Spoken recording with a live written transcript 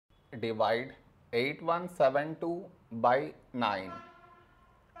divide 8172 by 9.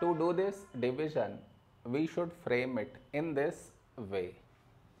 To do this division, we should frame it in this way.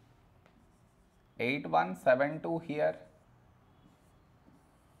 8172 here,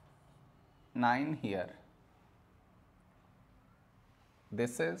 9 here.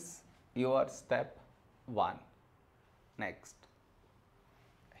 This is your step 1. Next,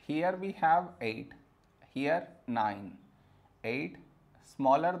 here we have 8, here 9. 8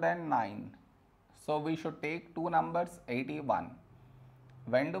 smaller than 9. So we should take two numbers 81.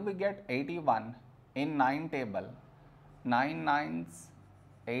 When do we get 81? In 9 table. 9 nines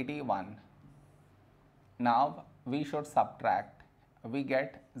 81. Now we should subtract. We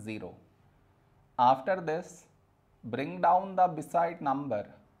get 0. After this, bring down the beside number.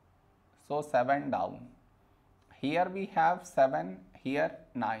 So 7 down. Here we have 7, here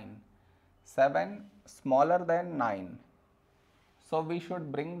 9. 7 smaller than 9. So we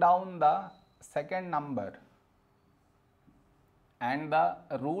should bring down the second number. And the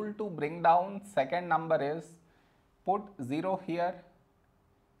rule to bring down second number is put 0 here.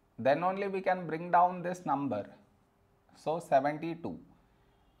 Then only we can bring down this number. So 72.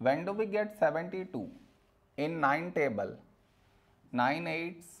 When do we get 72? In 9 table. 9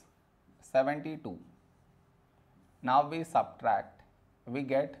 eights 72. Now we subtract. We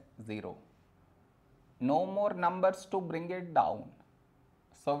get 0. No more numbers to bring it down.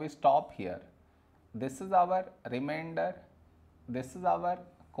 So we stop here. This is our remainder. This is our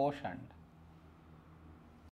quotient.